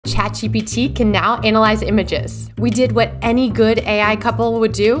ChatGPT can now analyze images. We did what any good AI couple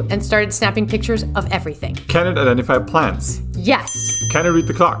would do and started snapping pictures of everything. Can it identify plants? Yes. Can it read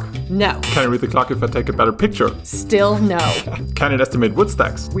the clock? No. Can it read the clock if I take a better picture? Still no. Can it estimate wood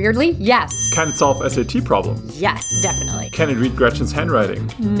stacks? Weirdly, yes. Can it solve SAT problems? Yes, definitely. Can it read Gretchen's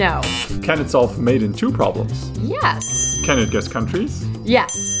handwriting? No. Can it solve made in two problems? Yes. Can it guess countries?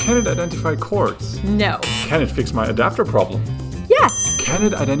 Yes. Can it identify chords? No. Can it fix my adapter problem? Yes. Can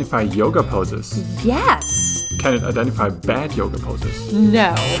it identify yoga poses? Yes. Can it identify bad yoga poses?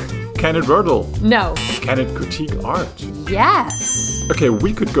 No. Can it wordle? No. Can it critique art? Yes. Okay,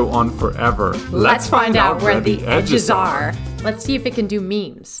 we could go on forever. Let's find out where the edges are. Let's see if it can do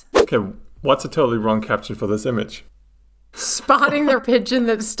memes. Okay, what's a totally wrong caption for this image? Spotting the pigeon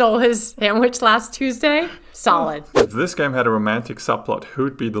that stole his sandwich last Tuesday? Solid. If this game had a romantic subplot,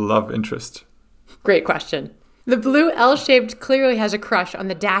 who'd be the love interest? Great question. The blue L-shaped clearly has a crush on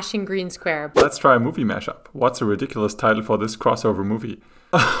the dashing green square. Let's try a movie mashup. What's a ridiculous title for this crossover movie?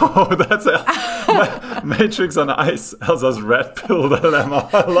 Oh, that's a Matrix on Ice, Elsa's red pill dilemma.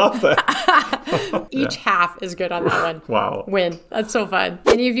 I love that. Each half is good on that one. Wow. Win. That's so fun.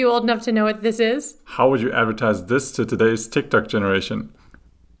 Any of you old enough to know what this is? How would you advertise this to today's TikTok generation?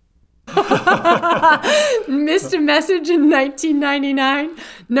 Missed a message in 1999?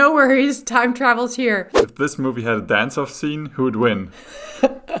 No worries, time travel's here. If this movie had a dance-off scene, who would win?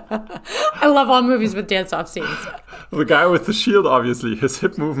 I love all movies with dance-off scenes. The guy with the shield, obviously. His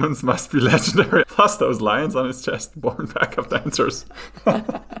hip movements must be legendary. Plus those lions on his chest, born backup dancers.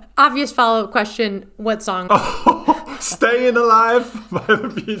 Obvious follow-up question, what song? Oh, Staying Alive by the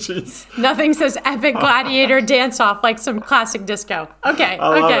Bee Gees. Nothing says epic gladiator dance-off like some classic disco. Okay, I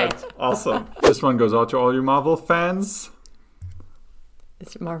love okay. it. Awesome. This one goes out to all you Marvel fans.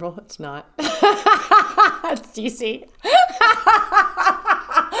 Is it Marvel? It's not. It's DC.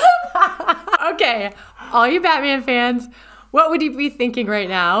 Okay, all you Batman fans, what would you be thinking right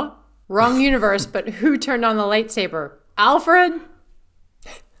now? Wrong universe, but who turned on the lightsaber? Alfred?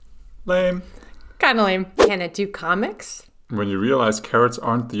 Lame. Kind of lame. Can it do comics? When you realize carrots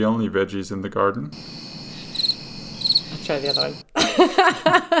aren't the only veggies in the garden. Let's try the other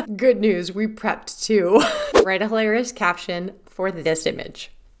one. Good news, we prepped too. Write a hilarious caption for this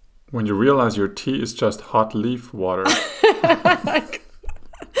image. When you realize your tea is just hot leaf water.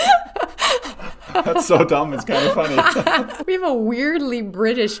 That's so dumb, it's kind of funny. We have a weirdly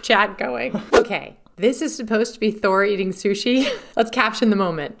British chat going. Okay, this is supposed to be Thor eating sushi. Let's caption the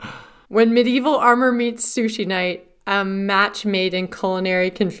moment. When medieval armor meets sushi night, a match made in culinary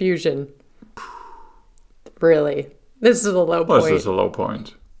confusion. Really? This is a low point. This is a low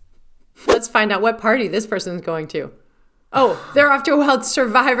point. Let's find out what party this person's going to. Oh, they're off to a wild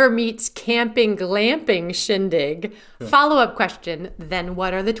Survivor meets camping glamping shindig. Yeah. Follow-up question, then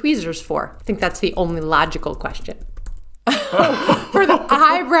what are the tweezers for? I think that's the only logical question. For the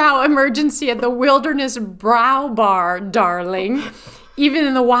eyebrow emergency at the Wilderness Brow Bar, darling. Even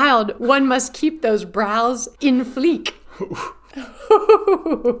in the wild, one must keep those brows in fleek.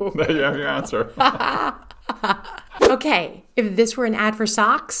 There you have your answer. Okay, if this were an ad for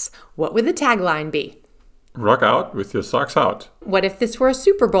socks, what would the tagline be? Rock out with your socks out. What if this were a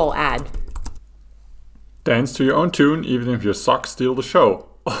Super Bowl ad? Dance to your own tune, even if your socks steal the show.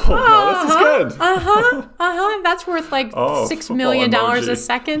 Oh, no, this is good. That's worth like $6 million a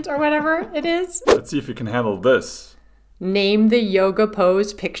second or whatever it is. Let's see if you can handle this. Name the yoga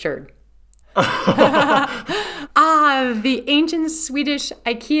pose pictured. The ancient Swedish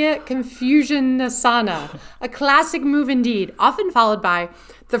IKEA Confusionasana. A classic move indeed, often followed by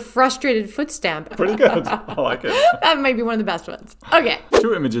the frustrated foot stamp. Pretty good. I like it. That might be one of the best ones. Okay.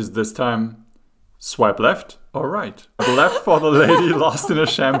 2 images this time. Swipe left or right? Left for the lady lost in a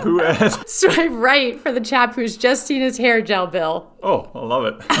shampoo ad. Swipe right for the chap who's just seen his hair gel bill. Oh, I love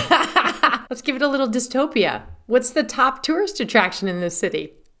it. Let's give it a little dystopia. What's the top tourist attraction in this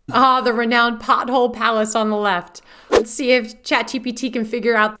city? The renowned Pothole Palace on the left. Let's see if ChatGPT can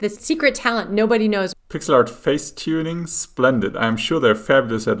figure out this secret talent nobody knows. Pixel art face tuning, splendid. I'm sure they're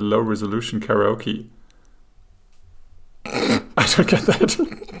fabulous at low resolution karaoke. I don't get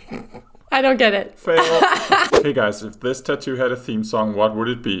that. I don't get it. Fail. Hey guys, if this tattoo had a theme song, what would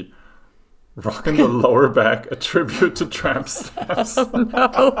it be? Rockin' the lower back, a tribute to tramp stamps. Oh no.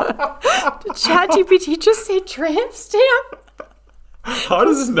 Did ChatGPT just say tramp stamp? How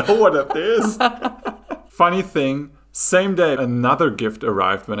does it know what it is? Funny thing, same day another gift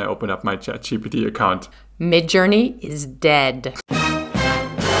arrived when I opened up my ChatGPT account. Midjourney is dead.